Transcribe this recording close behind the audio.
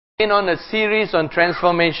On a series on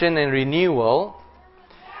transformation and renewal,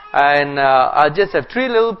 and I just have 3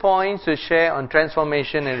 little points to share on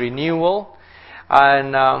transformation and renewal,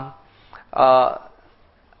 and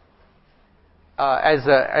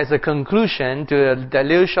as a conclusion to the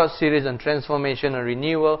little short series on transformation and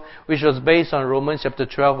renewal, which was based on Romans chapter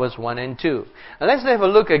 12 verse 1 and 2. Now let's have a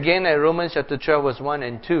look again at Romans chapter 12 verse 1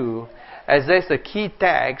 and 2, as that's the key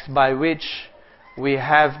text by which we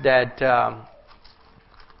have that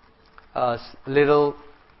little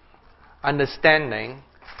understanding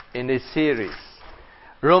in this series.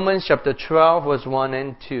 Romans chapter 12 verse 1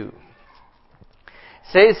 and 2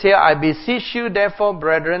 says here, I beseech you therefore,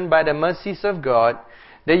 brethren, by the mercies of God,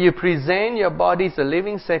 that you present your bodies a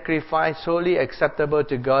living sacrifice, wholly acceptable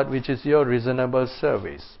to God, which is your reasonable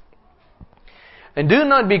service. And do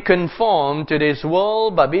not be conformed to this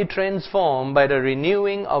world, but be transformed by the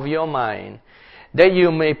renewing of your mind, that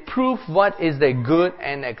you may prove what is the good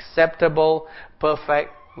and acceptable,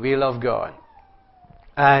 perfect will of God.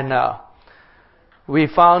 And we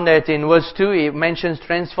found that in verse 2 it mentions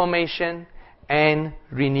transformation and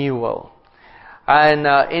renewal. And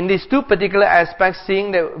in these 2 particular aspects,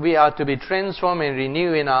 seeing that we are to be transformed and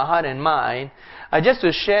renewed in our heart and mind, just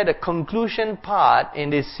to share the conclusion part in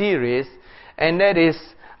this series, and that is,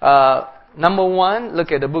 number 1,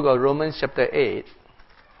 look at the book of Romans chapter 8.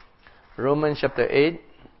 Romans chapter 8,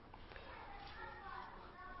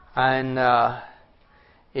 and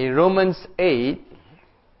in Romans 8,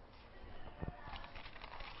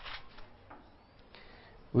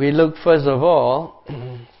 we look first of all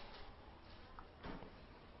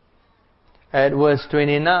at verse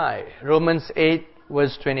 29. Romans 8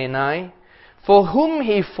 verse 29. For whom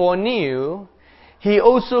he foreknew, he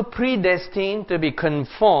also predestined to be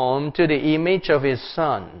conformed to the image of his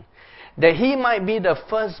Son, that he might be the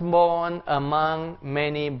firstborn among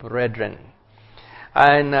many brethren.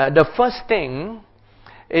 And the first thing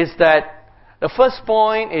is that, the first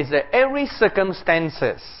point is that every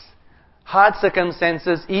circumstances, hard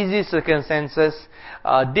circumstances, easy circumstances,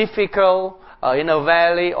 difficult in a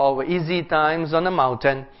valley or easy times on a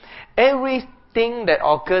mountain, everything that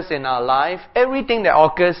occurs in our life, everything that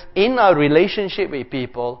occurs in our relationship with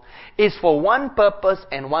people is for one purpose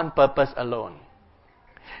and one purpose alone.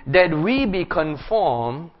 That we be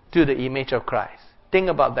conformed to the image of Christ. Think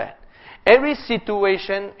about that. Every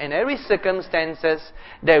situation and every circumstances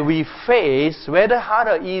that we face, whether hard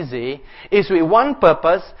or easy, is with one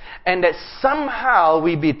purpose, and that somehow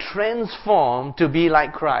we be transformed to be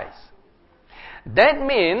like Christ. That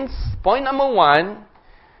means, point number 1,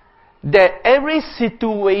 that every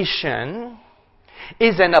situation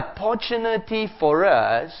is an opportunity for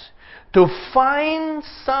us to find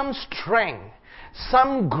some strength,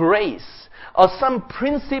 some grace, or some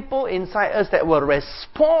principle inside us that will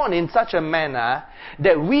respond in such a manner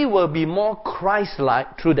that we will be more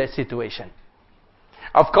Christ-like through that situation.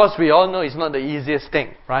 Of course, we all know it's not the easiest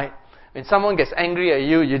thing, right? When someone gets angry at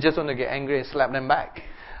you, you just want to get angry and slap them back.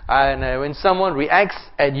 And when someone reacts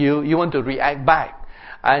at you, you want to react back.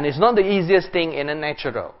 And it's not the easiest thing in a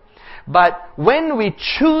natural. But when we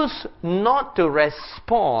choose not to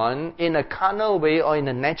respond in a carnal way or in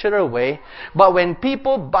a natural way, but when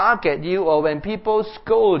people bark at you, or when people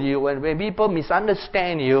scold you, when people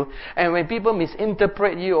misunderstand you, and when people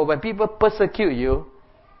misinterpret you, or when people persecute you,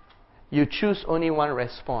 you choose only one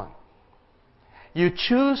response. You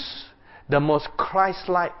choose the most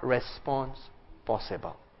Christ-like response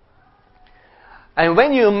possible. And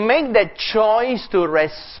when you make that choice to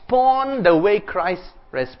respond the way Christ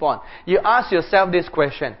respond, you ask yourself this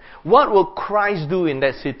question: what would Christ do in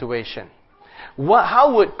that situation?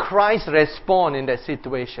 How would Christ respond in that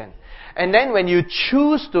situation? And then when you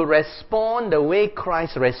choose to respond the way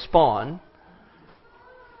Christ respond,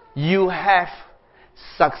 you have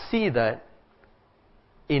succeeded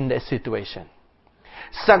in that situation.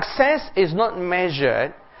 Success is not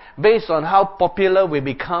measured based on how popular we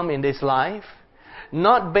become in this life,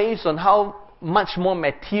 not based on how much more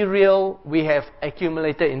material we have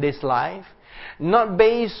accumulated in this life, not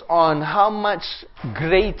based on how much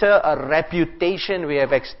greater a reputation we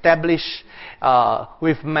have established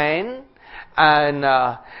with men,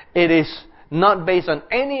 and it is not based on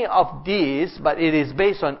any of these, but it is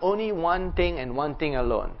based on only one thing and one thing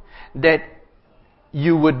alone: that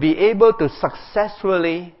you would be able to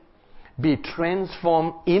successfully be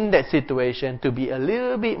transformed in that situation to be a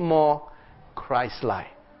little bit more Christ-like.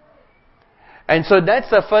 And so that's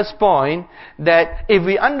the first point, that if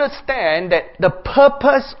we understand that the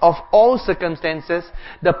purpose of all circumstances,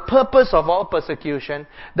 the purpose of all persecution,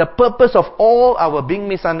 the purpose of all our being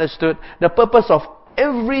misunderstood, the purpose of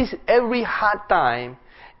every hard time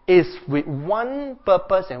is with one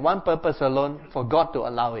purpose and one purpose alone, for God to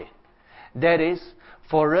allow it. That is,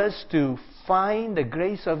 for us to find the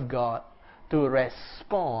grace of God to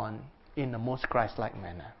respond in the most Christ-like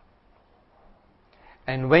manner.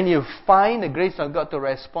 And when you find the grace of God to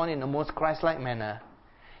respond in the most Christ-like manner,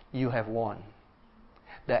 you have won.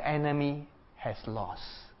 The enemy has lost.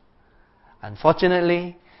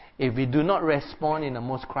 Unfortunately, if we do not respond in the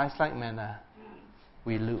most Christ-like manner,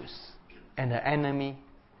 we lose. And the enemy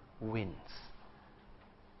wins.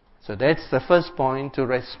 So that's the first point, to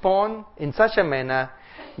respond in such a manner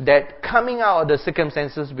that coming out of the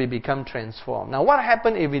circumstances we become transformed. Now, what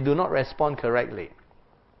happens if we do not respond correctly?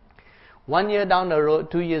 1 year down the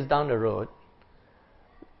road, 2 years down the road,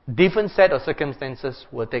 different set of circumstances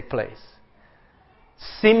will take place.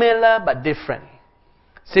 Similar but different.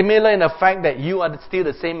 Similar in the fact that you are still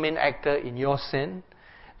the same main actor in your sin.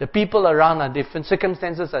 The people around are different,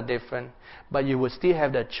 circumstances are different, but you will still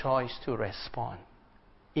have the choice to respond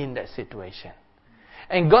in that situation.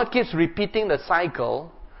 And God keeps repeating the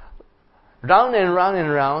cycle round and round and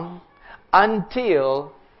round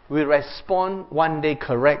until we respond one day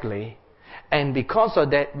correctly, and because of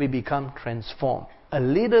that we become transformed. A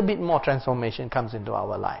little bit more transformation comes into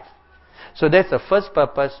our life. So that's the first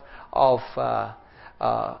purpose of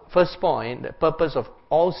first point, the purpose of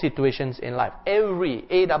all situations in life. Every,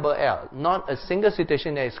 A-double-L, not a single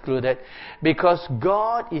situation is excluded, because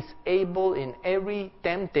God is able in every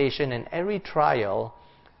temptation and every trial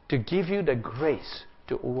to give you the grace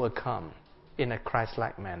to overcome in a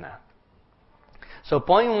Christ-like manner. So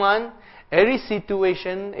point one, every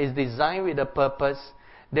situation is designed with a purpose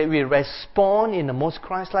that we respond in the most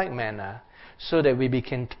Christ-like manner so that we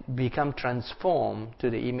become transformed to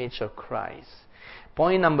the image of Christ.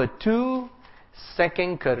 Point number 2,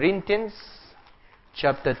 2 Corinthians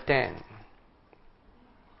chapter 10.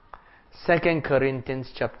 2 Corinthians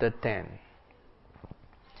chapter 10.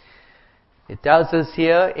 It tells us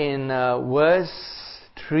here in verse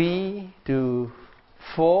 3 to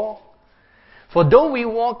 4, "For though we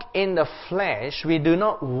walk in the flesh, we do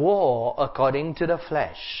not war according to the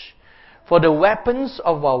flesh. For the weapons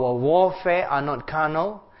of our warfare are not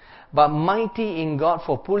carnal, but mighty in God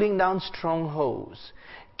for pulling down strongholds,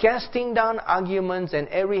 casting down arguments and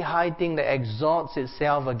every high thing that exalts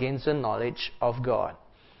itself against the knowledge of God,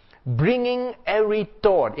 bringing every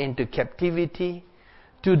thought into captivity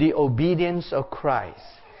to the obedience of Christ,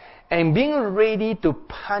 and being ready to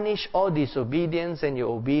punish all disobedience and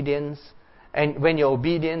when your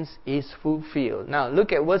obedience is fulfilled." Now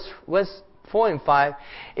look at verse 4 and 5.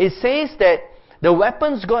 It says that the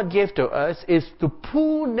weapons God gave to us is to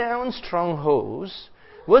pull down strongholds.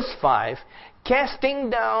 Verse 5, "Casting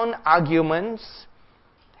down arguments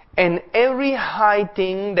and every high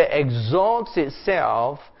thing that exalts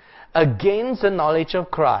itself against the knowledge of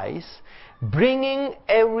Christ, bringing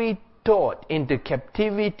every thought into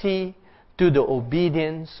captivity to the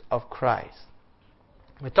obedience of Christ."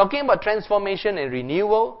 We're talking about transformation and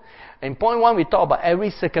renewal. In point 1, we talk about every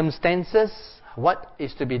circumstances, what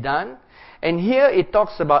is to be done. And here it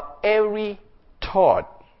talks about every thought.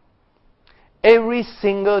 Every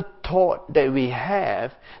single thought that we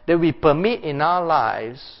have, that we permit in our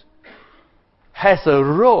lives, has a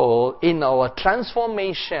role in our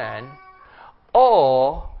transformation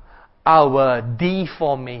or our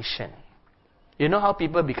deformation. You know how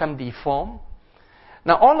people become deformed?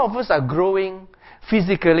 Now all of us are growing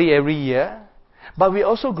physically every year, but we're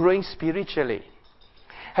also growing spiritually.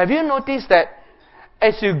 Have you noticed that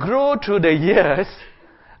as you grow through the years,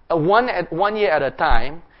 one year at a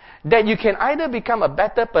time, that you can either become a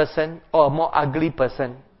better person or a more ugly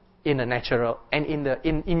person in the natural and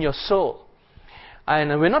in your soul?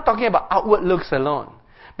 And we're not talking about outward looks alone,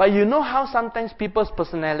 but you know how sometimes people's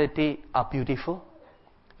personality are beautiful?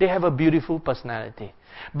 They have a beautiful personality.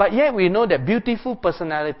 But yet we know that beautiful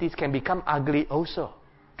personalities can become ugly also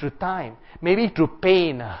through time. Maybe through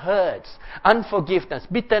pain, hurts, unforgiveness,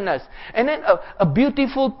 bitterness. And then a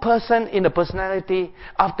beautiful person in the personality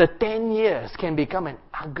after 10 years can become an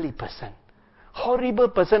ugly person. Horrible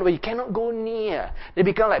person where you cannot go near. They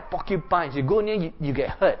become like porcupines. You go near, you get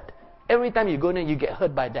hurt. Every time you go near, you get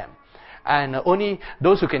hurt by them. And only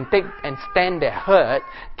those who can take and stand their hurt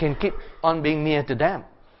can keep on being near to them.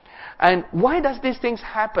 And why does these things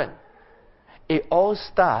happen? It all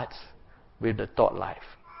starts with the thought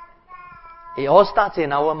life. It all starts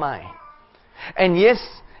in our mind. And yes,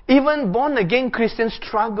 even born-again Christians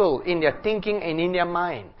struggle in their thinking and in their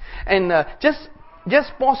mind. And just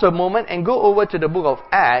pause a moment and go over to the book of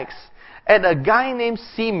Acts at a guy named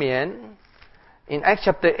Simeon. In Acts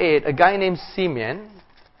chapter 8, a guy named Simeon.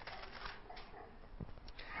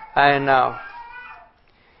 And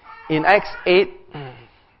in Acts 8,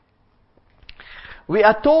 we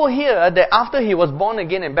are told here that after he was born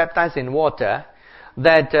again and baptized in water,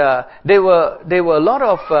 that there were a lot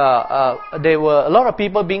of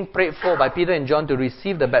people being prayed for by Peter and John to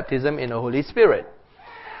receive the baptism in the Holy Spirit,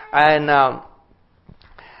 and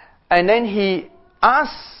then he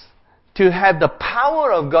asked to have the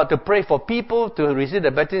power of God to pray for people to receive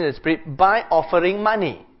the baptism in the Spirit by offering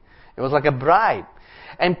money. It was like a bribe.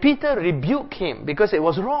 And Peter rebuked him because it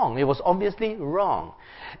was wrong. It was obviously wrong.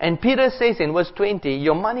 And Peter says in verse 20,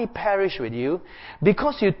 your money perish with you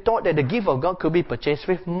because you thought that the gift of God could be purchased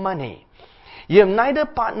with money. You have neither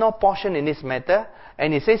part nor portion in this matter.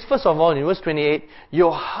 And he says, first of all, in verse 28,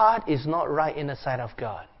 your heart is not right in the sight of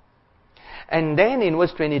God. And then in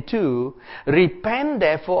verse 22, repent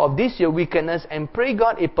therefore of this your wickedness and pray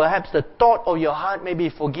God if perhaps the thought of your heart may be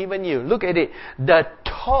forgiven you. Look at it. The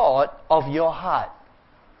thought of your heart.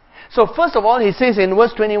 So first of all, he says in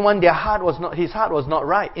verse 21, his heart was not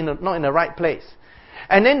right, not in the right place.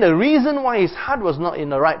 And then the reason why his heart was not in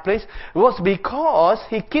the right place was because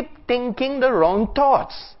he kept thinking the wrong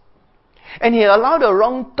thoughts. And he allowed the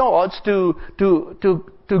wrong thoughts to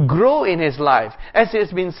grow in his life. As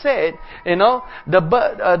it's been said, the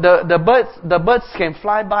birds can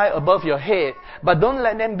fly by above your head, but don't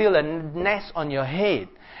let them build a nest on your head.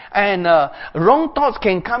 And wrong thoughts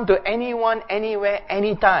can come to anyone, anywhere,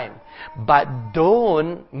 anytime. But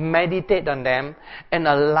don't meditate on them and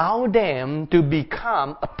allow them to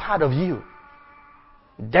become a part of you.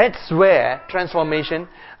 That's where transformation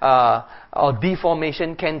or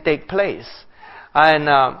deformation can take place. And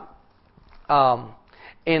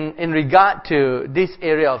in regard to this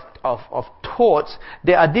area of thoughts,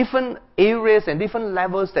 there are different areas and different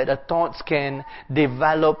levels that the thoughts can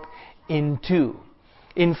develop into.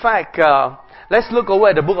 In fact, let's look over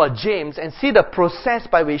at the book of James and see the process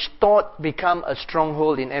by which thought become a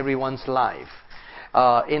stronghold in everyone's life.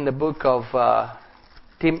 In the book of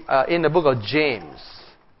James.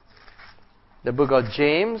 The book of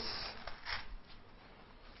James.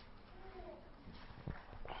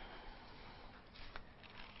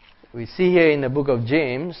 We see here in the book of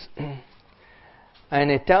James,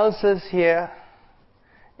 and it tells us here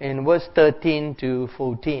in verse 13 to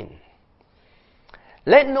 14.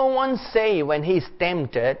 Let no one say when he is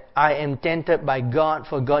tempted, I am tempted by God,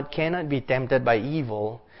 for God cannot be tempted by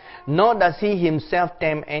evil, nor does he himself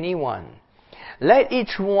tempt anyone. But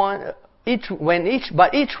each one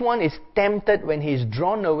is tempted when he is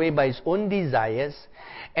drawn away by his own desires,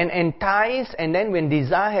 and enticed, and then when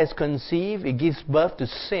desire has conceived, it gives birth to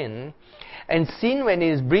sin, and sin, when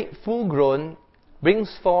it is full grown,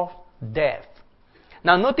 brings forth death.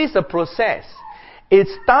 Now notice the process. It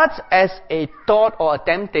starts as a thought or a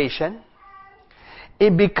temptation.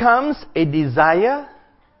 It becomes a desire.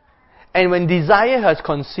 And when desire has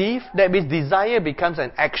conceived, that means desire becomes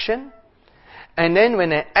an action. And then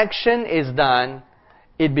when an action is done,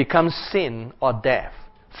 it becomes sin or death.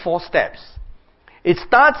 4 steps. It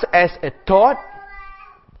starts as a thought.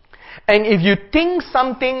 And if you think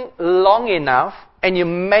something long enough, and you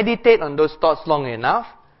meditate on those thoughts long enough,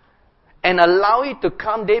 and allow it to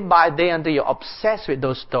come day by day until you're obsessed with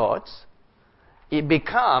those thoughts, it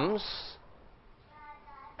becomes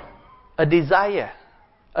a desire,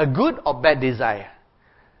 a good or bad desire.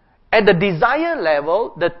 At the desire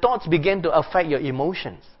level, the thoughts begin to affect your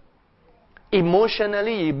emotions.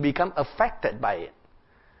 Emotionally, you become affected by it.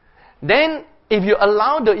 Then, if you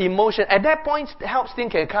allow the emotion, at that point, help still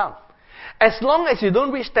can come. As long as you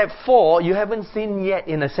don't reach step 4, you haven't sinned yet,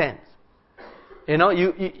 in a sense. I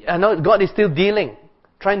know God is still dealing,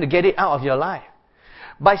 trying to get it out of your life.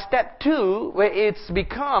 By step 2, where it's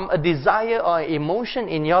become a desire or emotion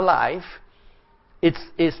in your life,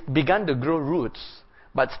 it's begun to grow roots,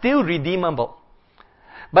 but still redeemable.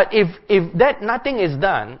 But if that nothing is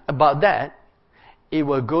done about that, it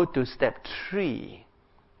will go to step 3,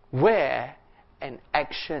 where an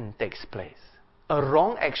action takes place. A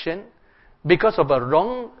wrong action, because of a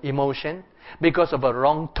wrong emotion, because of a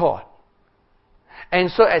wrong thought.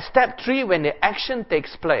 And so at step 3, when the action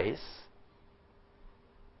takes place,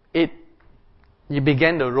 you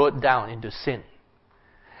begin to road down into sin.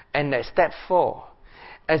 And at step 4,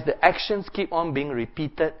 as the actions keep on being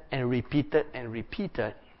repeated and repeated and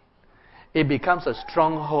repeated, it becomes a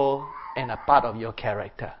stronghold and a part of your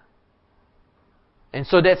character. And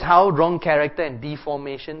so that's how wrong character and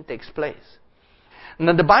deformation takes place.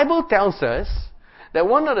 Now the Bible tells us that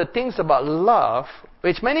one of the things about love,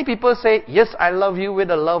 which many people say, yes, I love you with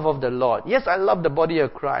the love of the Lord. Yes, I love the body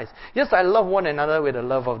of Christ. Yes, I love one another with the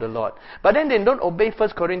love of the Lord. But then they don't obey 1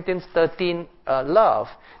 Corinthians 13 love.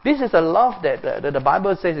 This is a love that the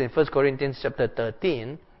Bible says in 1 Corinthians chapter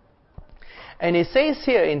 13, And it says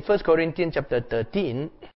here in 1 Corinthians chapter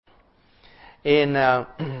 13, in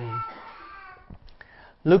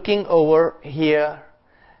looking over here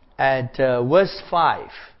at verse 5,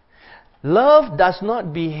 love does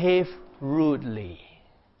not behave rudely,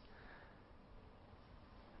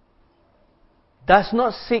 does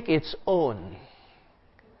not seek its own,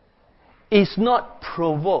 is not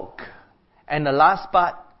provoked, and the last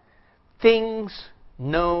part, thinks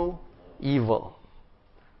no evil.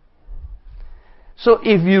 So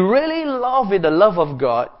if you really love with the love of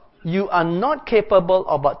God, you are not capable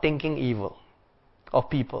about thinking evil of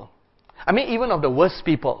people. I mean, even of the worst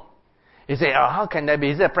people. You say, oh, how can that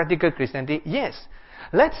be? Is that practical Christianity? Yes.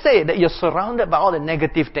 Let's say that you're surrounded by all the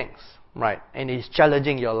negative things, right? And it's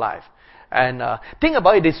challenging your life. And think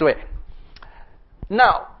about it this way.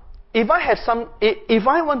 Now, if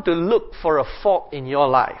I want to look for a fault in your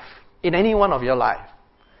life, in any one of your life,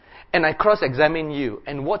 and I cross-examine you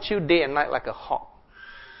and watch you day and night like a hawk,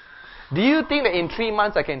 do you think that in 3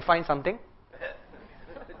 months I can find something?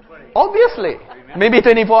 Obviously. Maybe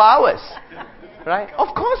 24 hours. Right?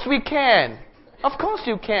 Of course we can. Of course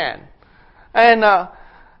you can.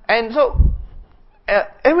 And so,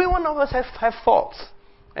 every one of us have faults.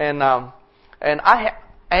 And the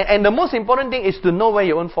most important thing is to know where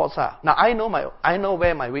your own faults are. Now, I know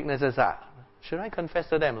where my weaknesses are. Should I confess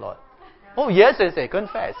to them, Lord? Oh, yes, I say,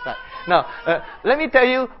 confess. Now, let me tell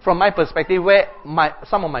you from my perspective where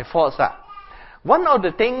some of my faults are. One of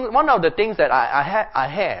the things that I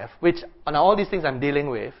have, which on all these things I'm dealing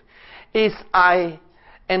with, is I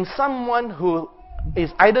am someone who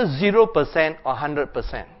is either 0% or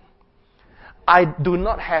 100%. I do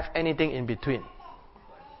not have anything in between.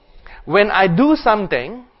 When I do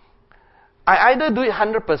something, I either do it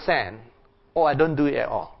 100% or I don't do it at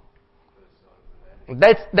all.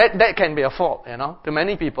 That can be a fault, to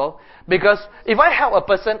many people. Because if I help a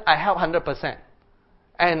person, I help 100%.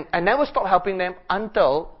 And I never stop helping them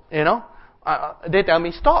until, they tell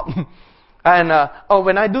me stop. And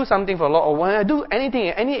when I do something for the Lord, or when I do anything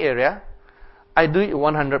in any area, I do it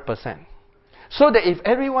 100%. So that if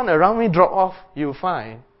everyone around me drop off, you'll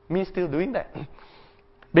find me still doing that.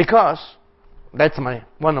 Because that's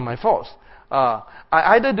one of my faults. I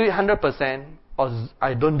either do it 100% or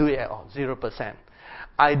I don't do it at all, 0%.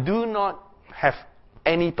 I do not have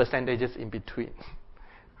any percentages in between.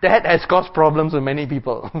 That has caused problems with many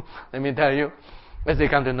people. Let me tell you, as they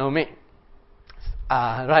come to know me.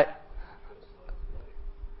 Right.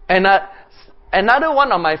 And another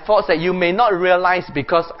one of my faults that you may not realize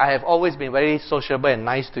because I have always been very sociable and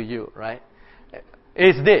nice to you, right,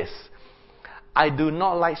 is this. I do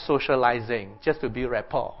not like socializing just to build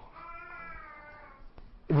rapport.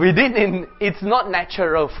 It's not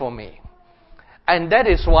natural for me. And that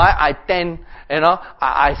is why I tend,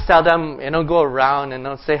 I seldom, go around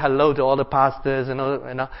and say hello to all the pastors,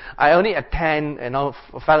 I only attend,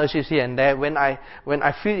 fellowships here and there when I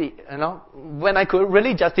feel, when I could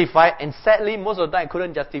really justify it. And sadly, most of the time I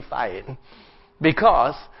couldn't justify it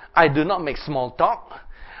because I do not make small talk.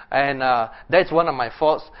 And that's one of my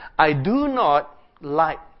faults. I do not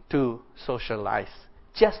like to socialize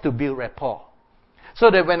just to build rapport. So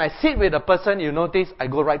that when I sit with a person, you notice I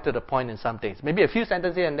go right to the point in some things. Maybe a few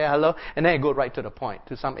sentences here and there, hello, and then I go right to the point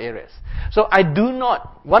to some areas. So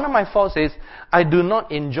one of my faults is I do not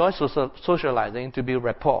enjoy socializing to build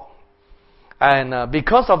rapport. And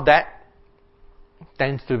because of that,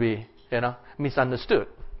 tends to be, misunderstood.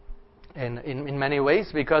 And in many ways,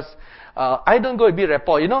 because I don't go to build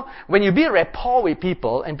rapport. When you build rapport with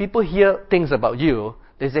people and people hear things about you,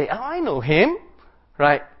 they say, oh, I know him,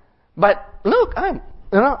 right? But look, I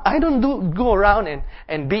don't go around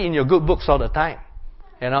and be in your good books all the time.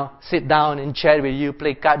 Sit down and chat with you,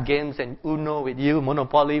 play card games and Uno with you,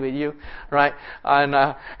 Monopoly with you, right?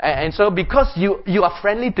 And so because you are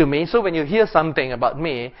friendly to me, so when you hear something about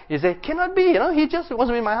me, you say, cannot be, he just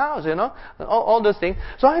wasn't in my house, all those things.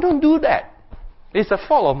 So I don't do that. It's a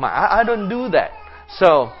fault of mine. I don't do that.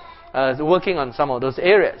 So working on some of those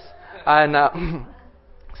areas, and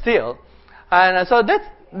still, and so that's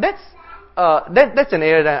an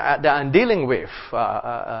area that I'm dealing with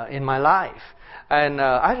in my life. And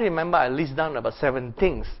I remember I list down about 7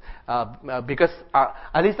 things because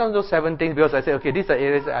I list down those 7 things because I said, okay, these are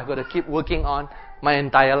areas that I've got to keep working on my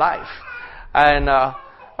entire life. And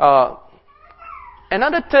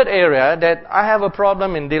another third area that I have a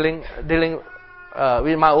problem in dealing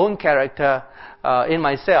with my own character in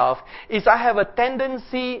myself is I have a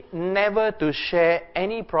tendency never to share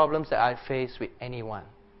any problems that I face with anyone.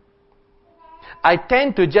 I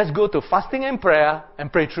tend to just go to fasting and prayer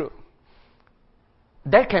and pray through.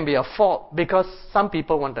 That can be a fault because some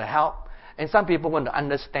people want to help And some people want to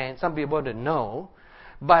understand, some people want to know.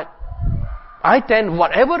 But I tend,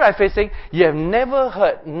 whatever I'm facing, you have never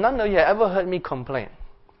heard, none of you have ever heard me complain.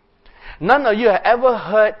 None of you have ever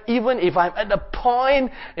heard, even if I'm at the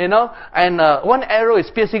point, and one arrow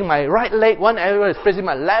is piercing my right leg, one arrow is piercing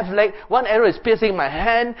my left leg, one arrow is piercing my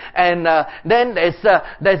hand, and then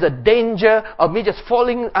there's a danger of me just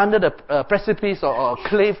falling under the precipice or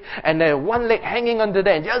cliff, and then one leg hanging onto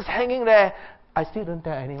there, and just hanging there. I still don't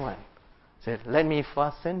tell anyone. I said, let me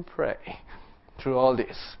fast and pray through all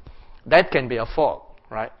this. That can be a fault,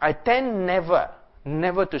 right? I tend never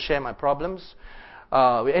to share my problems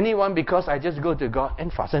with anyone, because I just go to God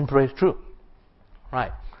and fast and pray through.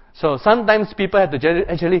 Right. So sometimes people have to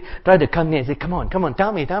actually try to come near and say, come on,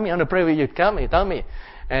 tell me, I want to pray with you, tell me.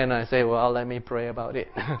 And I say, well, let me pray about it.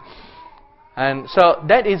 And so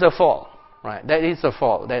that is a fault, right? That is a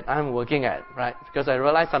fault that I'm working at, right? Because I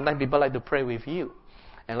realize sometimes people like to pray with you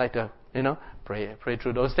and like to, pray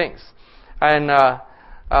through those things. And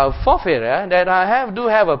fourth area that I do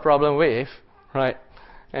have a problem with, right?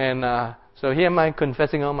 And so here am I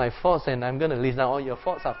confessing all my faults, and I'm going to list down all your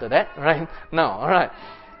faults after that, right? No, all right.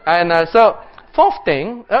 And so fourth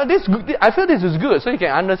thing, I feel this is good, so you can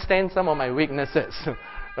understand some of my weaknesses,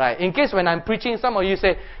 right? In case when I'm preaching, some of you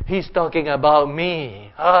say, he's talking about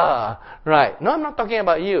me. Right. No, I'm not talking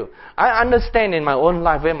about you. I understand in my own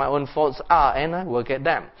life where my own faults are, and I work at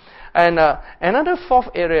them. And another fourth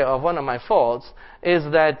area of one of my faults is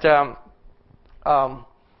that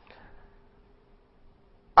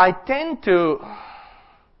I tend to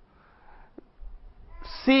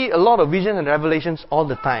see a lot of visions and revelations all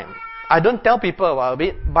the time. I don't tell people about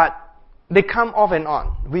it, but they come off and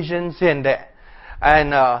on, visions here and there.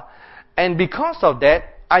 And because of that,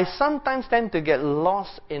 I sometimes tend to get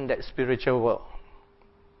lost in that spiritual world.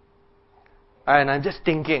 And I'm just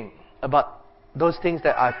thinking about those things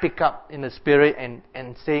that I pick up in the spirit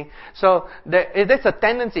and saying. So that's a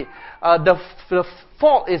tendency. The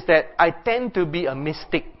fault is that I tend to be a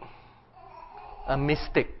mystic.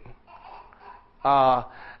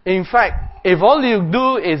 In fact, if all you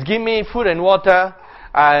do is give me food and water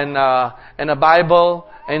and a Bible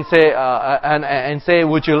and say,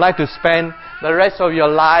 would you like to spend the rest of your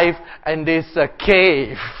life in this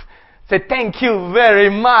cave? Say, thank you very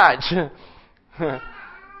much.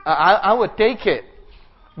 I would take it,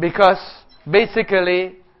 because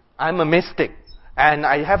basically I'm a mystic and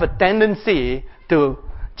I have a tendency to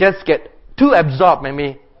just get too absorbed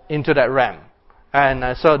maybe into that realm.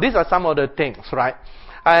 And so these are some of the things, right?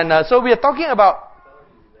 And so we are talking about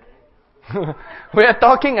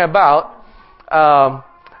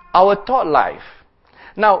our thought life.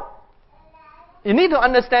 Now, you need to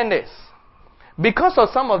understand this. Because of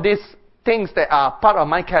some of these things that are part of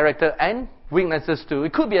my character and weaknesses too.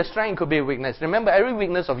 It could be a strength, it could be a weakness. Remember, every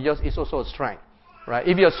weakness of yours is also a strength, right?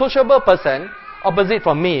 If you're a sociable person, opposite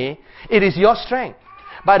from me, it is your strength.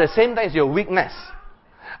 But at the same time, it's your weakness.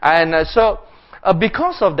 And so,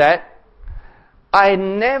 because of that, I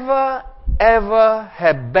never, ever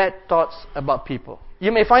have bad thoughts about people.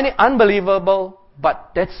 You may find it unbelievable,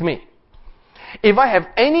 but that's me. If I have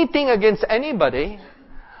anything against anybody,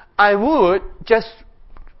 I would just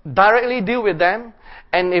directly deal with them.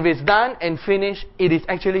 And if it's done and finished, it is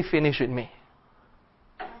actually finished with me.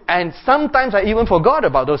 And sometimes I even forgot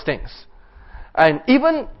about those things. And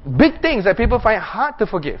even big things that people find hard to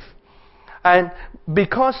forgive. And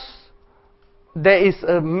because there is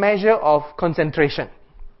a measure of concentration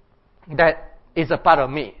that is a part of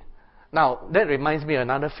me. Now, that reminds me of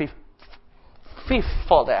another fifth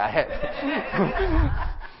fault that I have.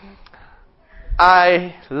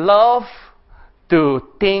 I love to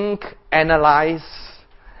think, analyze,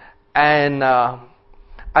 and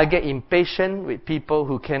I get impatient with people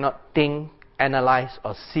who cannot think, analyze,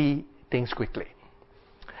 or see things quickly.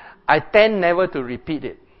 I tend never to repeat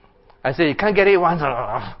it. I say, you can't get it once.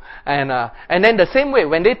 And then the same way,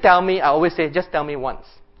 when they tell me, I always say, just tell me once.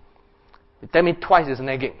 You tell me twice is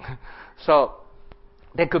nagging. So,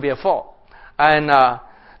 that could be a fault. And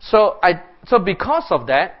so because of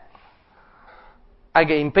that, I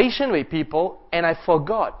get impatient with people, and I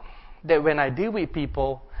forgot that when I deal with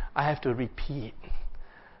people, I have to repeat.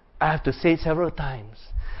 I have to say it several times.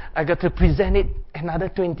 I got to present it another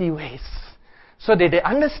 20 ways, so that they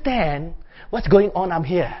understand what's going on up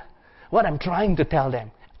here, what I'm trying to tell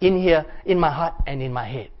them, in here, in my heart, and in my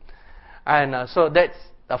head. And so that's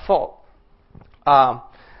the fault.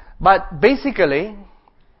 But basically,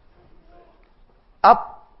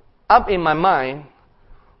 up in my mind,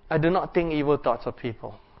 I do not think evil thoughts of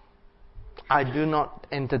people. I do not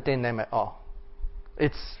entertain them at all.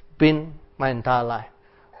 It's been my entire life,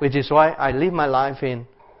 which is why I live my life in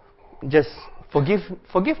just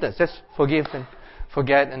forgiveness. Just forgive and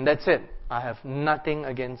forget, and that's it. I have nothing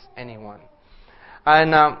against anyone.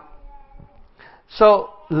 And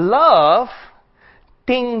so love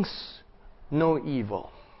thinks no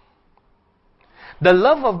evil. The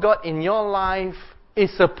love of God in your life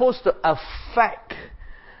is supposed to affect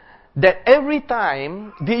that every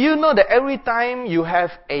time. Do you know that every time you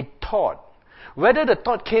have a thought, whether the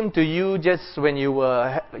thought came to you just when you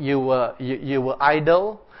were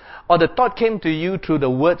idle, or the thought came to you through the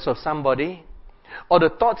words of somebody, or the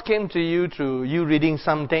thoughts came to you through you reading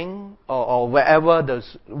something, or wherever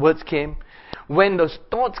those words came, when those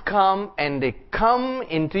thoughts come and they come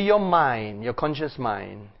into your mind, your conscious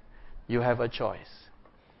mind, you have a choice.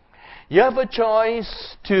 You have a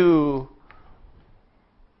choice to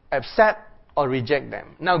accept or reject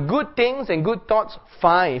them. Now, good things and good thoughts,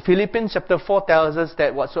 fine. Philippians chapter 4 tells us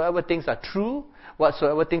that whatsoever things are true,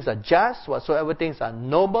 whatsoever things are just, whatsoever things are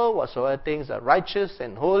noble, whatsoever things are righteous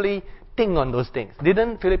and holy, think on those things.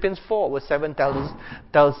 Didn't Philippians 4 verse 7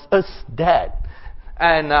 tells us that?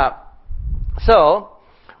 And so,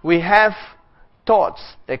 we have thoughts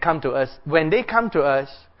that come to us. When they come to us,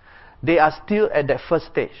 they are still at that first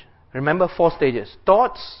stage. Remember 4 stages.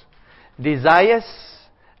 Thoughts, desires,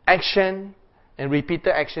 action, and repeated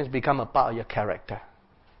actions become a part of your character.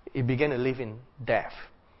 It began to live in death.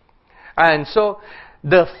 And so,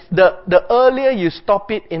 the earlier you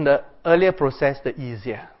stop it in the earlier process, the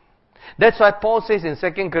easier. That's why Paul says in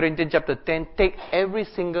 2 Corinthians chapter 10, take every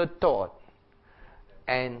single thought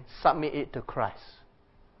and submit it to Christ.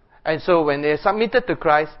 And so when they're submitted to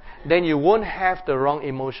Christ, then you won't have the wrong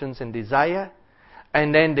emotions and desire,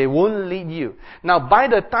 and then they won't lead you. Now, by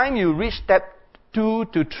the time you reach step 2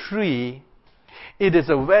 to 3, it is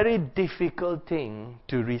a very difficult thing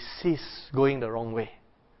to resist going the wrong way.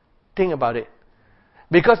 Think about it.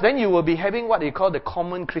 Because then you will be having what you call the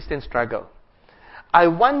common Christian struggle. I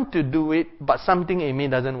want to do it, but something in me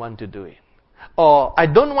doesn't want to do it. Or I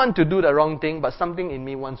don't want to do the wrong thing, but something in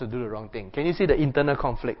me wants to do the wrong thing. Can you see the internal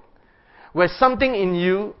conflict? Where something in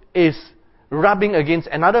you is rubbing against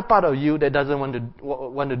another part of you that doesn't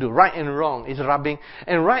want to do. Right and wrong is rubbing,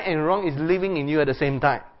 and right and wrong is living in you at the same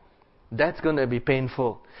time. That's going to be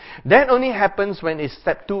painful. That only happens when it's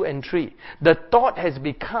step 2 and 3. The thought has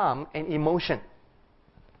become an emotion.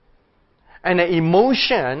 And an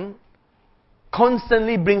emotion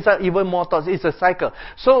constantly brings out even more thoughts. It's a cycle.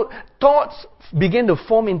 So thoughts begin to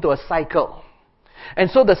form into a cycle.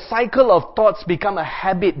 And so the cycle of thoughts become a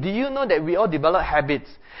habit. Do you know that we all develop habits?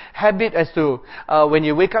 Habit as to when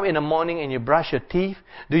you wake up in the morning and you brush your teeth,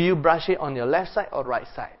 do you brush it on your left side or right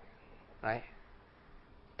side? Right?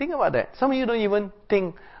 Think about that. Some of you don't even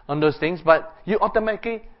think on those things, but you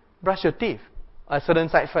automatically brush your teeth a certain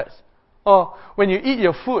side first. Or when you eat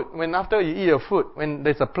your food, after you eat your food, when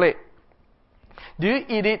there's a plate, do you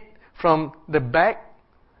eat it from the back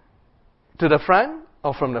to the front,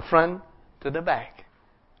 or from the front to the back,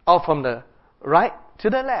 or from the right to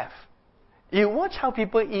the left? You watch how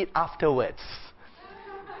people eat afterwards,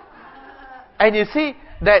 and you see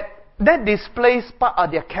that displays part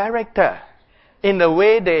of their character in the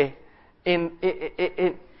way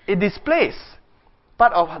it displays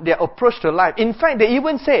part of their approach to life. In fact, they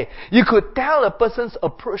even say you could tell a person's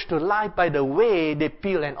approach to life by the way they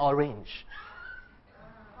peel an orange.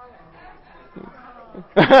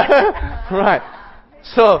 Right.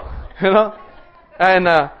 So,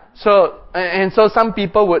 and so some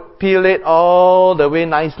people would peel it all the way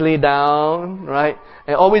nicely down, right?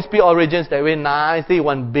 And always peel oranges that way nicely,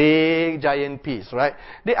 one big giant piece, right?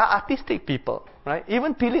 They are artistic people, right?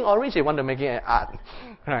 Even peeling orange, they want to make it an art,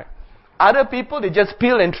 right? Other people, they just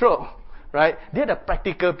peel and throw, right? They're the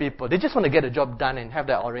practical people. They just want to get the job done and have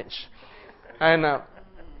that orange. And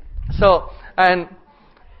so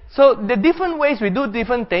the different ways we do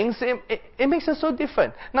different things, it makes us so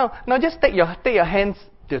different. Now just take your hands,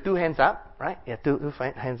 your 2 hands up, right? Yeah, two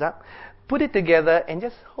hands up. Put it together and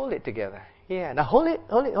just hold it together. Yeah, now hold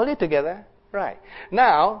it together. Right.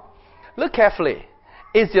 Now, look carefully.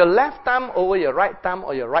 Is your left thumb over your right thumb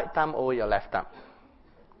or your right thumb over your left thumb?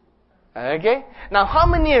 Okay? Now, how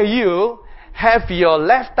many of you have your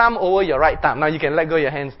left thumb over your right thumb? Now, you can let go of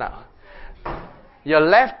your hands now. Your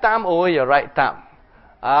left thumb over your right thumb.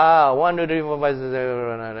 1, 2, 3, 4, 5, 6, 7,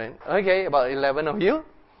 8, 9. Okay, about 11 of you.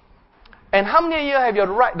 And how many of you have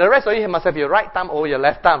the rest of you must have your right thumb over your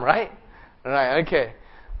left thumb, right? Right, okay.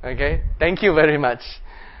 Okay, thank you very much.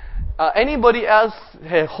 Anybody else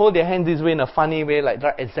hold their hands this way in a funny way, like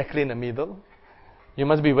right exactly in the middle? You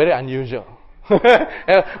must be very unusual.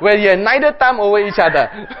 Where you're neither thumb over each other.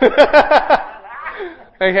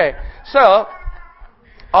 Okay, so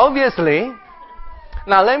obviously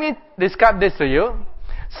Now let me describe this to you.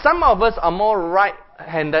 Some of us are more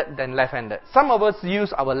right-handed than left-handed. Some of us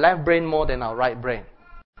use our left brain more than our right brain.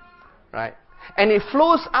 Right? And it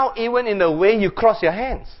flows out even in the way you cross your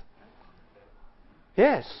hands.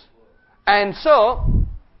 Yes. And so,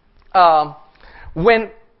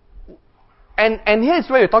 here's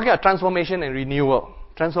where you're talking about transformation and renewal.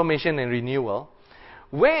 Transformation and renewal.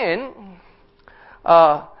 When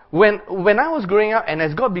I was growing up and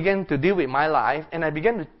as God began to deal with my life and I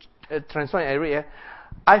began to transform in every area,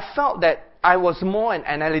 I felt that I was more an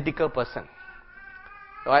analytical person.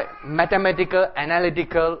 Right? Mathematical,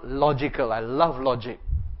 analytical, logical. I love logic.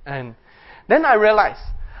 And then I realized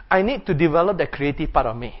I need to develop the creative part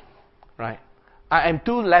of me. Right? I am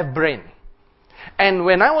too left-brained. And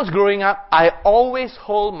when I was growing up, I always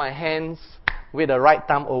hold my hands with the right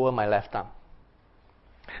thumb over my left thumb.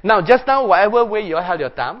 Now, just now, whatever way you held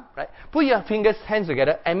your thumb, right? Put your hands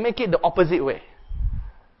together and make it the opposite way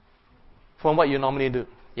from what you normally do.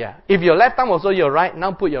 Yeah. If your left thumb was over your right,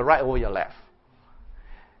 now put your right over your left.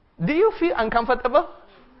 Do you feel uncomfortable?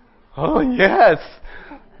 Oh, yes.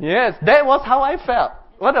 Yes, that was how I felt.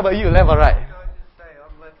 What about you, left or right? Can I just say,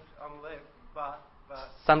 I'm left, but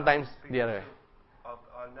sometimes the other way.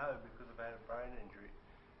 I know because I've had a brain injury.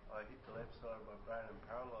 I hit the left side of my brain and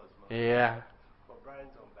paralysed my Yeah. My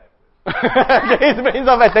brain's on backwards. Okay, his brain's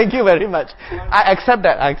on back. Thank you very much. I accept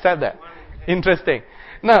that. Interesting.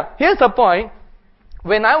 Now, here's the point.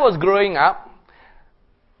 When I was growing up,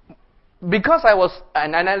 because I was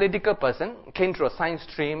an analytical person, came through a science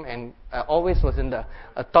stream and always was in the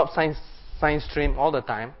top science stream all the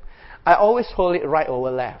time, I always hold it right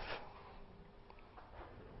over left.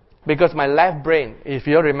 Because my left brain, if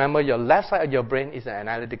you remember, your left side of your brain is an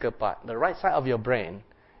analytical part. The right side of your brain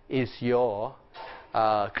is your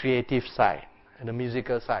creative side, and the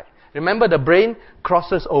musical side. Remember, the brain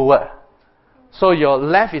crosses over. So your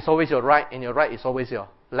left is always your right, and your right is always your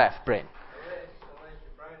left brain.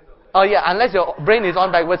 Oh yeah, unless your brain is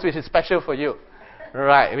on backwards, which is special for you.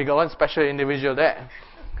 Right, we got one special individual there.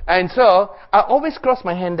 And so, I always cross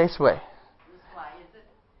my hand this way.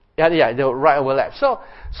 Yeah, the right over left. So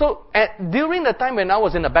during the time when I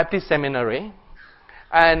was in the Baptist seminary,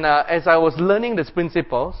 and as I was learning these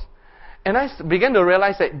principles, and I began to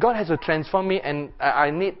realize that God has to transform me and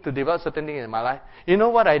I need to develop certain things in my life. You know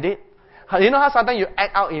what I did? You know how sometimes you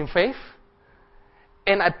act out in faith?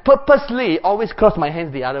 And I purposely always cross my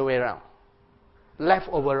hands the other way around. Left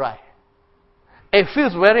over right. It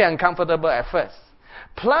feels very uncomfortable at first.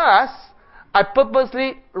 Plus, I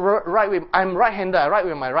purposely I'm right-handed, I write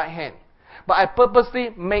with my right hand. But I purposely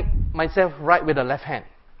make myself write with the left hand.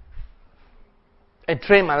 I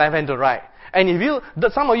train my left hand to write. And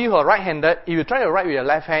some of you who are right-handed, if you try to write with your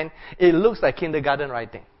left hand, it looks like kindergarten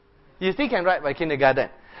writing. You still can write by kindergarten.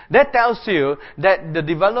 That tells you that the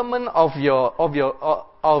development of your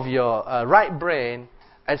right brain,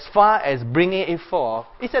 as far as bringing it forth,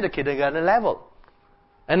 is at the kindergarten level.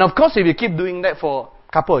 And of course, if you keep doing that for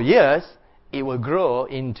a couple of years, it will grow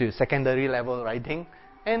into secondary level writing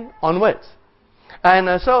and onwards.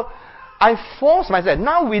 And so I force myself.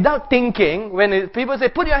 Now, without thinking, when people say,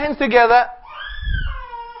 put your hands together,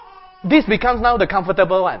 this becomes now the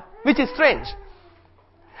comfortable one, which is strange.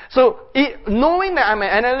 So, knowing that I'm an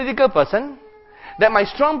analytical person, that my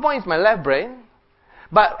strong point is my left brain,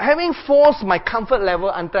 but having forced my comfort level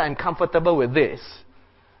until I'm comfortable with this,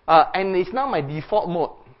 and it's now my default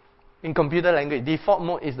mode. In computer language, default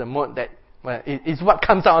mode is the mode that, it's what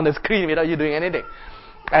comes out on the screen without you doing anything.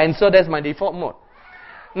 And so that's my default mode.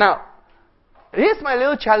 Now, here's my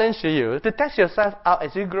little challenge to you, to test yourself out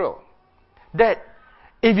as you grow. That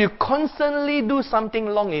if you constantly do something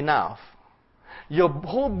long enough, your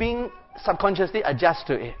whole being subconsciously adjusts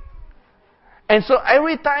to it. And so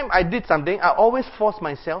every time I did something, I always forced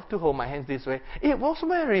myself to hold my hands this way. It was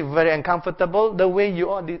very, very uncomfortable, the way you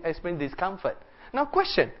all experience discomfort. Now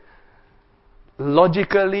question.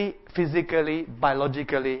 Logically, physically,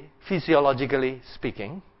 biologically, physiologically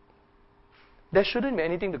speaking, there shouldn't be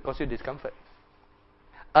anything to cause you discomfort.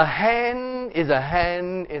 A hand is a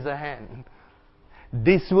hand is a hand.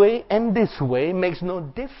 This way and this way makes no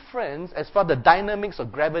difference as far as the dynamics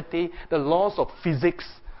of gravity, the laws of physics.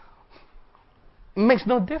 Makes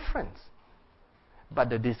no difference. But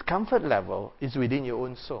the discomfort level is within your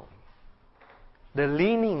own soul. The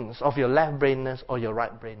leanings of your left-brainedness or your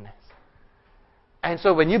right-brainedness. And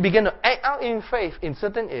so when you begin to act out in faith in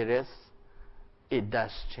certain areas, it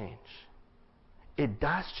does change. It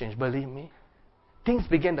does change, believe me. Things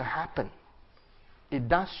begin to happen. It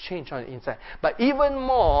does change on the inside. But even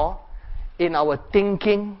more in our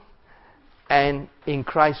thinking and in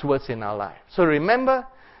Christ's words in our life. So remember,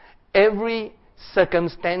 every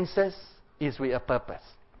circumstances is with a purpose.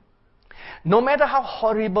 No matter how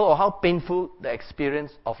horrible or how painful the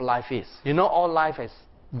experience of life is. You know, all life has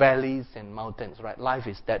valleys and mountains, right? Life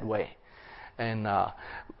is that way. And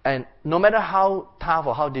no matter how tough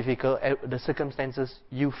or how difficult the circumstances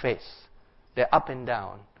you face, they're up and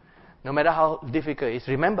down. No matter how difficult it is,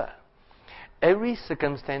 remember, every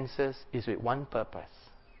circumstances is with one purpose: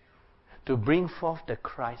 to bring forth the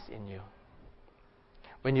Christ in you.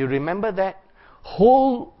 When you remember that,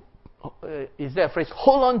 is there a phrase?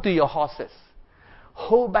 Hold on to your horses.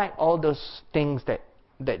 Hold back all those things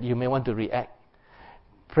that you may want to react.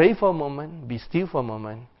 Pray for a moment, be still for a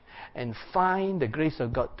moment, and find the grace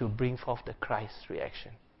of God to bring forth the Christ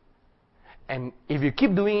reaction. And if you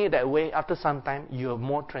keep doing it that way, after some time, you are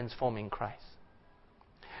more transformed in Christ.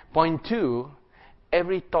 Point 2,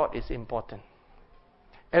 every thought is important.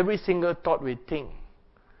 Every single thought we think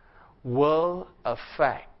will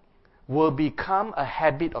become a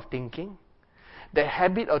habit of thinking. The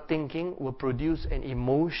habit of thinking will produce an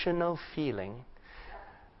emotional feeling,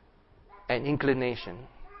 an inclination.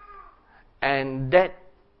 And that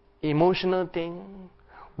emotional thing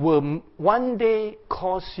will one day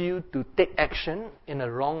cause you to take action in a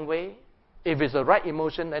wrong way. If it's the right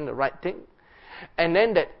emotion, then the right thing. And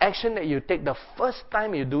then that action that you take, the first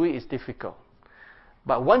time you do it is difficult.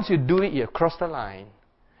 But once you do it, you cross the line.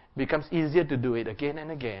 It becomes easier to do it again and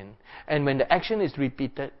again. And when the action is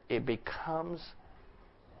repeated, it becomes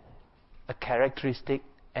a characteristic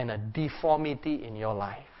and a deformity in your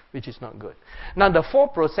life, which is not good. Now, the 4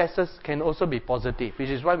 processes can also be positive, which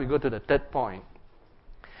is why we go to the third point.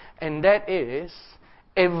 And that is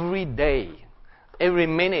every day, every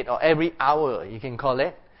minute or every hour, you can call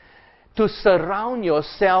it, to surround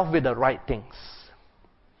yourself with the right things.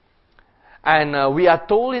 And we are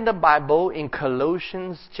told in the Bible in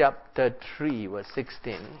Colossians chapter 3, verse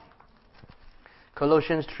 16.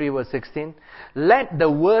 Colossians 3, verse 16. Let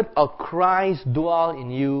the word of Christ dwell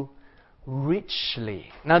in you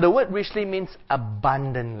richly. Now the word richly means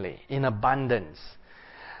abundantly, in abundance.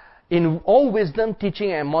 In all wisdom,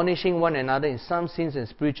 teaching and admonishing one another in psalms, hymns and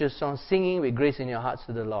spiritual songs, singing with grace in your hearts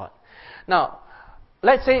to the Lord. Now,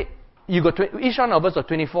 let's say you got each one of us got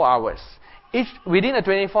 24 hours. Within the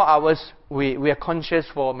 24 hours, we are conscious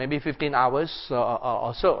for maybe 15 hours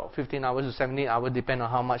or so, 15 hours to 17 hours, depending on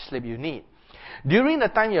how much sleep you need. During the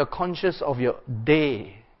time you're conscious of your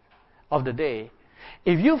day,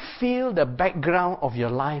 if you fill the background of your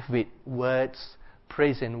life with words,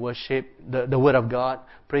 praise and worship, the Word of God,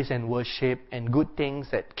 praise and worship, and good things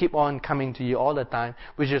that keep on coming to you all the time,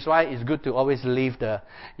 which is why it's good to always leave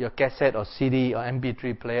your cassette or CD or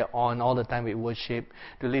MP3 player on all the time with worship,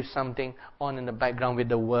 to leave something on in the background with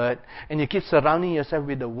the Word, and you keep surrounding yourself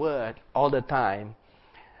with the Word all the time,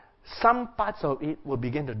 some parts of it will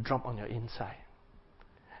begin to drop on your inside.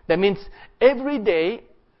 That means every day,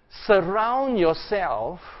 surround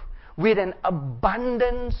yourself with an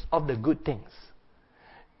abundance of the good things.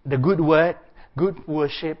 The good word, good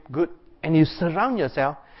worship, and you surround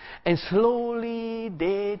yourself, and slowly,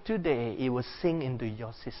 day to day, it will sink into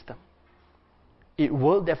your system. It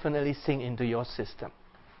will definitely sink into your system.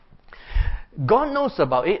 God knows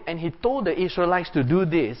about it, and He told the Israelites to do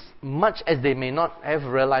this, much as they may not have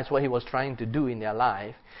realized what He was trying to do in their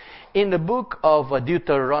life. In the book of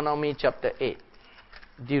Deuteronomy chapter 8.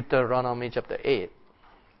 Deuteronomy chapter 8.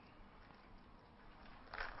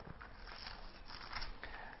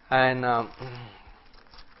 And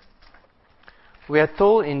we are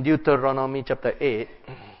told in Deuteronomy chapter 8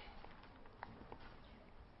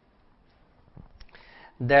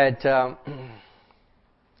 that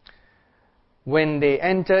when they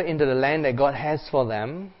enter into the land that God has for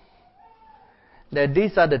them, that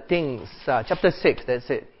these are the things, chapter 6, that's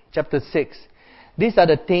it, chapter 6. These are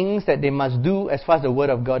the things that they must do as far as the Word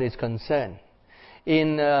of God is concerned.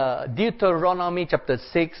 In Deuteronomy chapter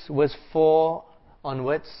 6, verse 4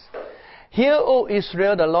 onwards, Hear, O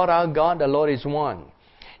Israel, the Lord our God, the Lord is one.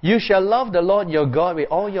 You shall love the Lord your God with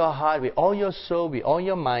all your heart, with all your soul, with all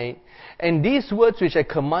your might. And these words which I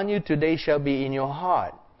command you today shall be in your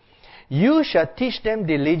heart. You shall teach them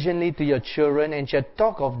diligently to your children, and shall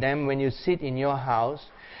talk of them when you sit in your house,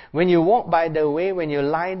 when you walk by the way, when you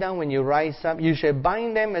lie down, when you rise up. You shall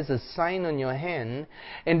bind them as a sign on your hand,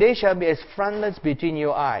 and they shall be as frontlets between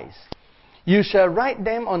your eyes. You shall write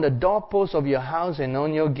them on the doorposts of your house and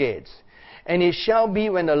on your gates. And it shall be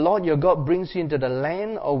when the Lord your God brings you into the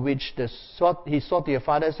land of which He swore to your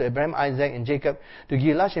fathers, to Abraham, Isaac, and Jacob, to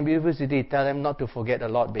give large and beautiful city, tell them not to forget the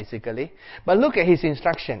Lord, basically. But look at His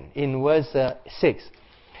instruction in verse 6.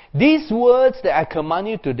 These words that I command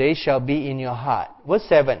you today shall be in your heart. Verse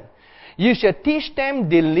 7. You shall teach them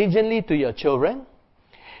diligently to your children.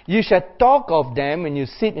 You shall talk of them when you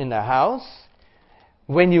sit in the house,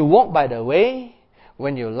 when you walk by the way,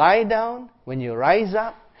 when you lie down, when you rise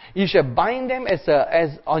up. You shall bind them as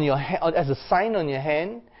a sign on your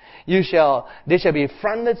hand. They shall be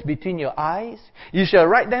frontlets between your eyes. You shall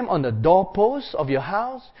write them on the doorposts of your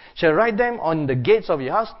house. Shall write them on the gates of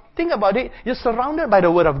your house. Think about it. You're surrounded by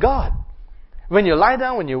the Word of God. When you lie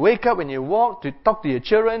down, when you wake up, when you walk, to talk to your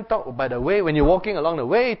children, talk by the way. When you're walking along the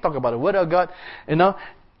way, talk about the Word of God. You know,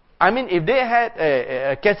 I mean, if they had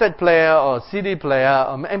a cassette player or CD player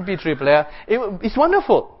or MP3 player, it's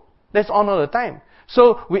wonderful. That's on all the time.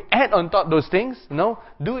 So we add on top those things,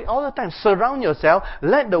 do it all the time. Surround yourself.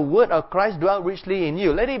 Let the word of Christ dwell richly in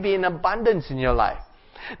you. Let it be in abundance in your life.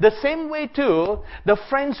 The same way too, the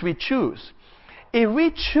friends we choose. If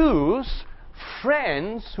we choose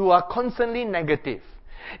friends who are constantly negative,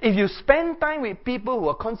 if you spend time with people who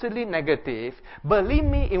are constantly negative, believe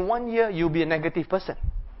me, in 1 year you'll be a negative person.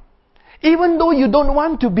 Even though you don't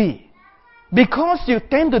want to be. Because you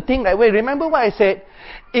tend to think that way. Remember what I said?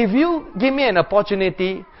 If you give me an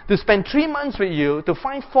opportunity to spend 3 months with you to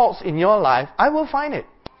find faults in your life, I will find it.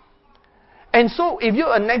 And so if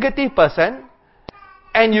you're a negative person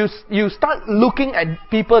and you start looking at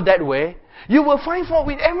people that way, you will find fault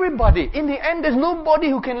with everybody. In the end, there's nobody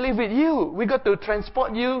who can live with you. We got to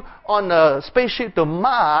transport you on a spaceship to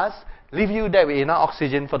Mars, leave you there with enough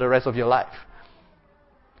oxygen for the rest of your life.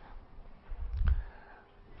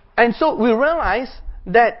 And so we realize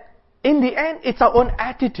that in the end, it's our own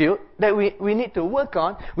attitude that we need to work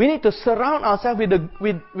on. We need to surround ourselves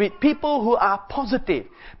with people who are positive.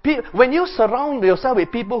 When you surround yourself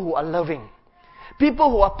with people who are loving,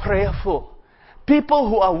 people who are prayerful, people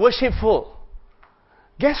who are worshipful,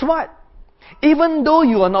 guess what? Even though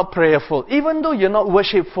you are not prayerful, even though you're not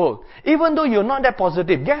worshipful, even though you're not that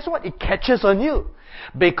positive, guess what? It catches on you.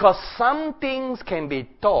 Because some things can be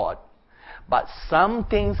taught, but some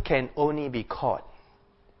things can only be caught.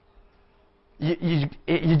 You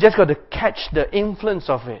just got to catch the influence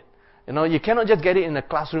of it. You cannot just get it in a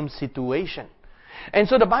classroom situation. And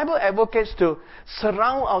so the Bible advocates to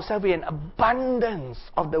surround ourselves with an abundance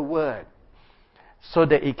of the Word so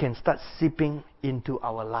that it can start seeping into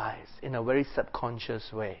our lives in a very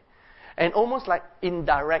subconscious way. And almost like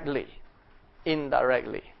indirectly.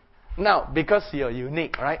 Now, because you're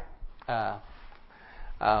unique, right?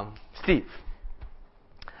 Steve,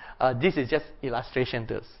 this is just illustration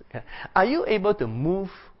to us. Are you able to move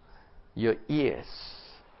your ears?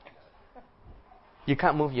 You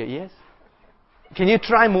can't move your ears? Can you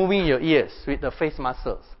try moving your ears with the face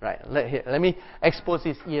muscles? Right. Let me expose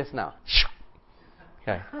his ears now.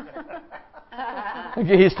 Okay.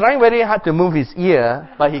 Okay. He's trying very hard to move his ear,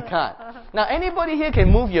 but he can't. Now, anybody here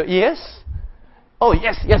can move your ears? Oh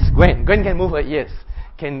yes, Gwen. Gwen can move her ears.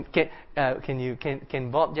 Can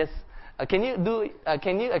Bob just? Can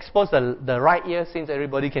you expose the right ear since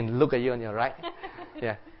everybody can look at you on your right?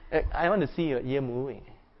 Yeah. I want to see your ear moving.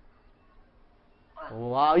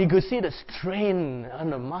 Wow, you could see the strain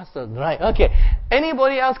on the muscles, right? Okay.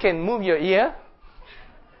 Anybody else can move your ear?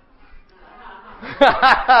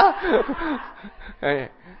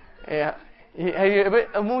 Yeah. Have you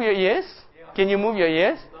ever moved your ears? Can you move your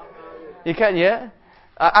ears? You can't, yeah?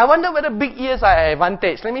 I wonder whether big ears are an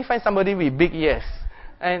advantage. Let me find somebody with big ears.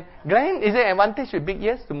 And Glenn, is there an advantage with big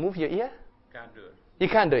ears to move your ear? Can't do it. You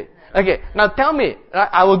can't do it. Okay, now tell me.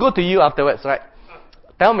 I will go to you afterwards, right?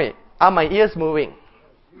 Tell me, are my ears moving?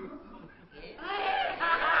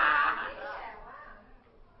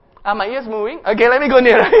 Are my ears moving? Okay, let me go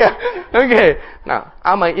nearer here. Okay, now,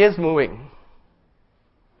 are my ears moving?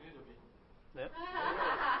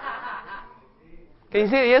 Can you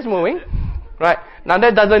see the ears moving? Right. Now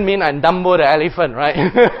that doesn't mean I'm Dumbo the elephant, right?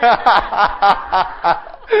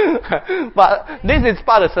 But this is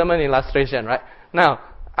part of sermon illustration, right? Now,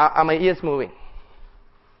 are my ears moving?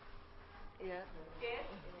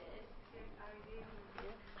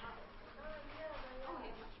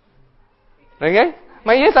 Okay?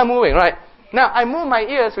 My ears are moving, right? Now, I move my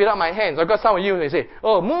ears without my hands. I've got some of you who say,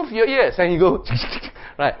 oh, move your ears. And you go,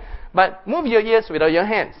 right? But move your ears without your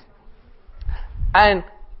hands. And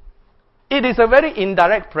it is a very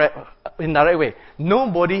indirect way.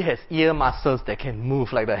 Nobody has ear muscles that can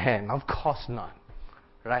move like the hand. Of course not.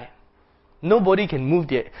 Right? Nobody can move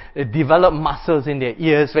develop muscles in their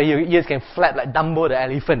ears where your ears can flap like Dumbo the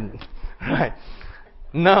elephant. Right?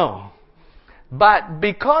 No. But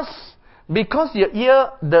because your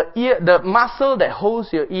ear, the muscle that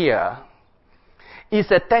holds your ear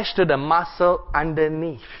is attached to the muscle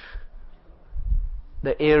underneath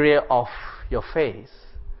the area of your face,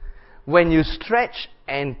 when you stretch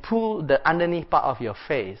and pull the underneath part of your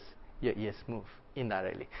face, your ears move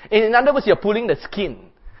indirectly. In other words, you're pulling the skin.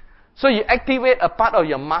 So you activate a part of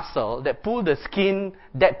your muscle that pulls the skin,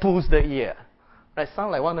 that pulls the ear. Right?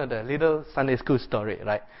 Sound like one of the little Sunday school story,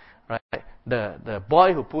 right? Right? The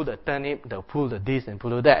boy who pulled the turnip, they'll pull the this and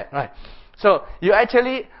pull that, right? So you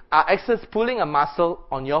actually are pulling a muscle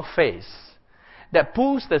on your face that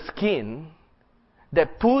pulls the skin,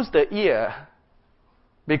 that pulls the ear,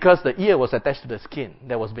 because the ear was attached to the skin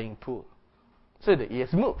that was being pulled. So the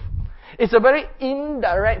ears move. It's a very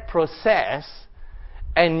indirect process,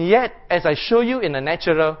 and yet, as I show you in the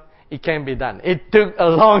natural, it can be done. It took a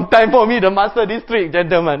long time for me to master this trick,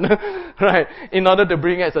 gentlemen, right? In order to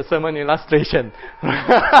bring it as a sermon illustration.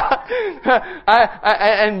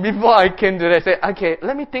 And before I came to that, I said, okay,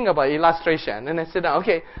 let me think about illustration. And I said,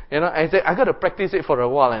 okay, I said, I got to practice it for a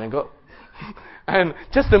while, and I go, and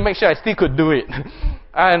just to make sure I still could do it.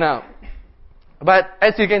 But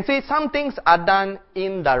as you can see, some things are done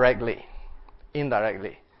indirectly.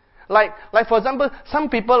 Like for example, some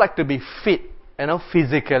people like to be fit,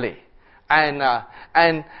 physically, and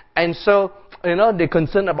so they're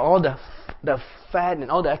concerned about all the fat and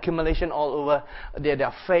all the accumulation all over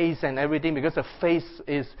their face and everything, because the face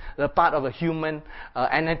is the part of a human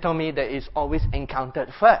anatomy that is always encountered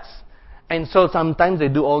first. And so sometimes they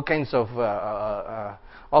do all kinds of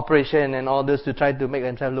operation and all this to try to make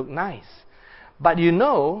themselves look nice. But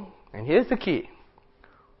and here's the key.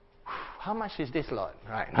 How much is this, Lord?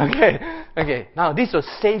 Right. Okay. Now this will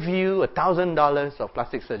save you $1,000 of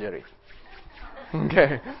plastic surgery.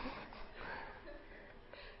 Okay.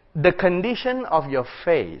 The condition of your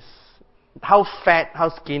face, how fat, how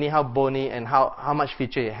skinny, how bony, and how much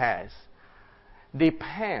feature it has,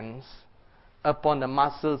 depends upon the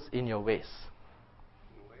muscles in your waist.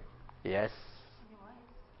 Yes.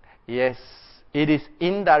 Yes. It is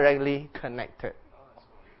indirectly connected.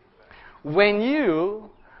 When you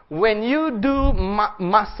do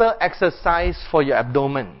muscle exercise for your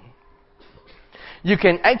abdomen, you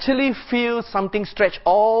can actually feel something stretch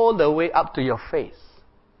all the way up to your face.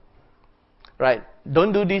 Right?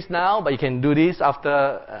 Don't do this now, but you can do this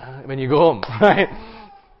after when you go home. Right?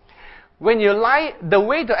 When you lie, the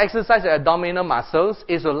way to exercise your abdominal muscles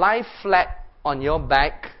is to lie flat on your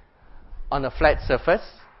back on a flat surface.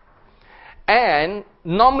 And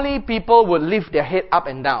normally people would lift their head up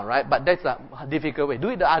and down, right? But that's a difficult way. Do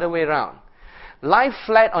it the other way around. Lie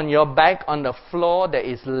flat on your back on the floor that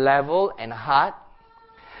is level and hard.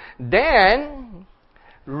 Then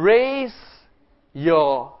raise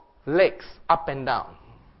your legs up and down.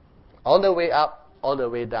 All the way up, all the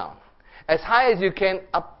way down. As high as you can,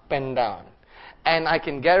 up and down. And I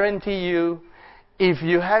can guarantee you, if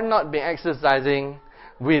you have not been exercising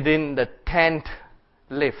within the 10th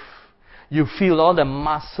lift, you feel all the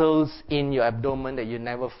muscles in your abdomen that you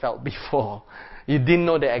never felt before. You didn't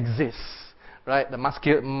know they exist, right? The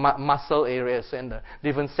muscle areas and the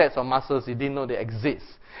different sets of muscles, you didn't know they exist.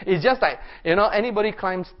 It's just like, anybody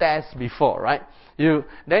climbed stairs before, right?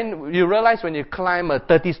 Then you realize when you climb a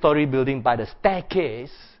 30-story building by the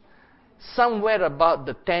staircase, somewhere about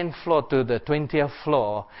the 10th floor to the 20th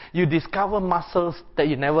floor, you discover muscles that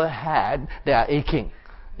you never had that are aching.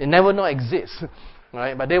 You never know exist.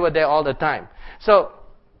 Right? But they were there all the time. So,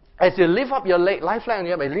 as you lift up your leg, lie flat on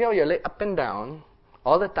your back, lift up your leg up and down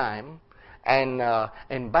all the time. And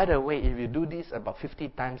by the way, if you do this about 50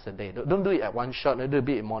 times a day, don't do it at one shot. Don't do it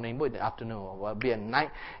in the morning, do it in the afternoon, or be at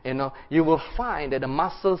night. You will find that the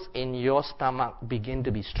muscles in your stomach begin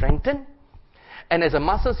to be strengthened. And as the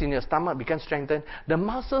muscles in your stomach become strengthened, the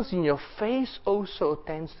muscles in your face also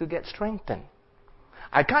tends to get strengthened.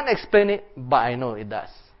 I can't explain it, but I know it does.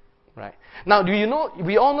 Right. Now,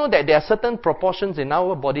 we all know that there are certain proportions in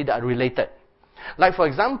our body that are related. Like, for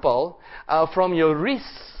example, from your wrist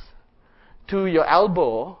to your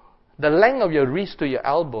elbow, the length of your wrist to your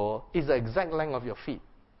elbow is the exact length of your feet.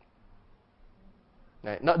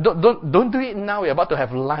 Right. Now, don't do it now. We're about to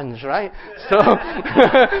have lunch, right? So,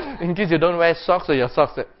 in case you don't wear socks, or your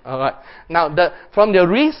socks. All right. Now, from your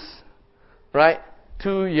wrist, right,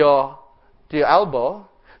 to your elbow.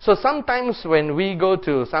 So sometimes when we go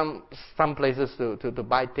to some places to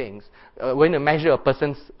buy things, when you measure a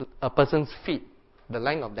person's feet, the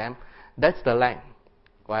length of them, that's the length.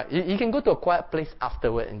 Right? You can go to a quiet place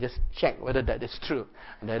afterward and just check whether that is true.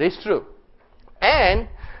 That is true. And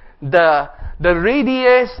the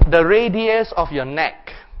radius of your neck,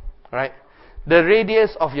 right? The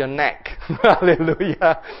radius of your neck.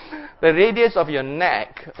 Hallelujah. The radius of your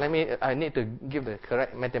neck. I need to give the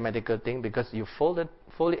correct mathematical thing, because you fold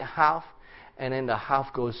it half, and then the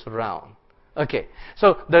half goes round. Okay.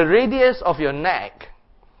 So the radius of your neck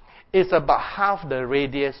is about half the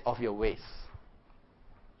radius of your waist.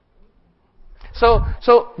 So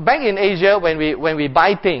back in Asia, when we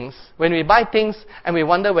buy things and we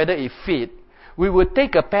wonder whether it fit, we would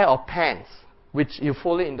take a pair of pants, which you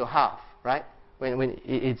fold it into half, right? When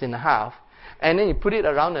it's in half, and then you put it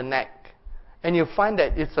around the neck, and you find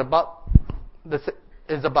that it's about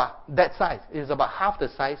that size. It's about half the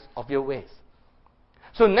size of your waist.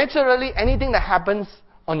 So naturally, anything that happens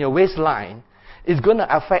on your waistline is going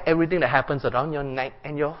to affect everything that happens around your neck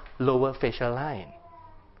and your lower facial line.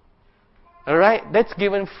 Alright? That's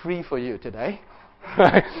given free for you today.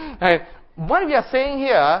 Right? What we are saying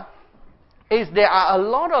here is there are a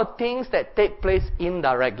lot of things that take place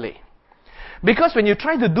indirectly. Because when you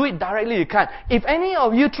try to do it directly, you can't. If any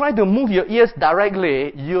of you try to move your ears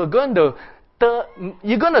directly, you're going to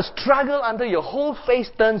struggle until your whole face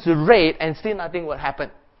turns red and still nothing will happen.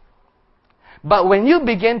 But when you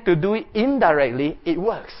begin to do it indirectly, it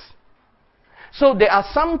works. So there are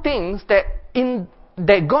some things that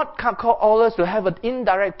God called us to have an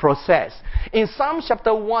indirect process. In Psalm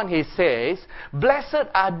chapter 1, he says, "Blessed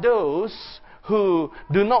are those who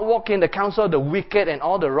do not walk in the counsel of the wicked and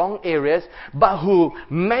all the wrong areas, but who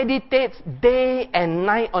meditates day and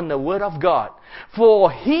night on the word of God.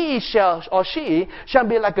 For he shall, or she, shall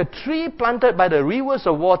be like a tree planted by the rivers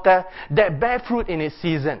of water that bear fruit in its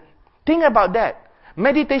season." Think about that.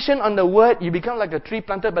 Meditation on the word, you become like a tree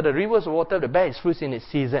planted by the rivers of water that bears fruit in its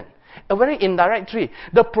season. A very indirect tree.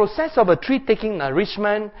 The process of a tree taking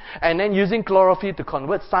nourishment and then using chlorophyll to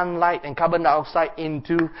convert sunlight and carbon dioxide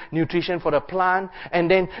into nutrition for the plant, and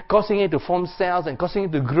then causing it to form cells and causing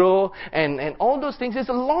it to grow, and all those things is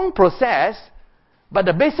a long process. But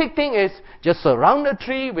the basic thing is just surround the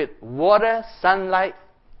tree with water, sunlight,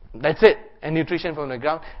 that's it, and nutrition from the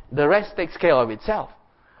ground. The rest takes care of itself.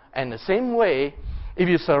 And the same way, if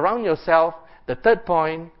you surround yourself, the third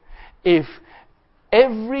point, if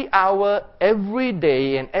every hour, every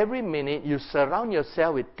day, and every minute, you surround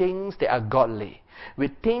yourself with things that are godly,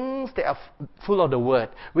 with things that are full of the Word,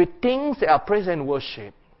 with things that are praise and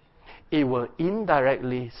worship, it will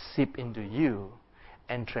indirectly seep into you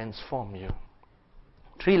and transform you.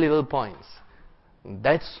 3 little points.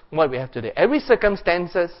 That's what we have today. Every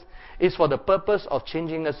circumstances is for the purpose of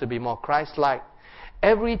changing us to be more Christ-like.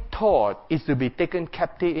 Every thought is to be taken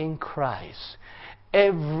captive in Christ.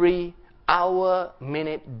 Every hour,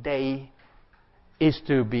 minute, day is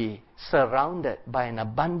to be surrounded by an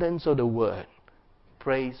abundance of the Word,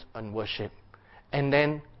 praise and worship. And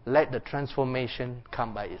then let the transformation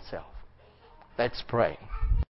come by itself. Let's pray.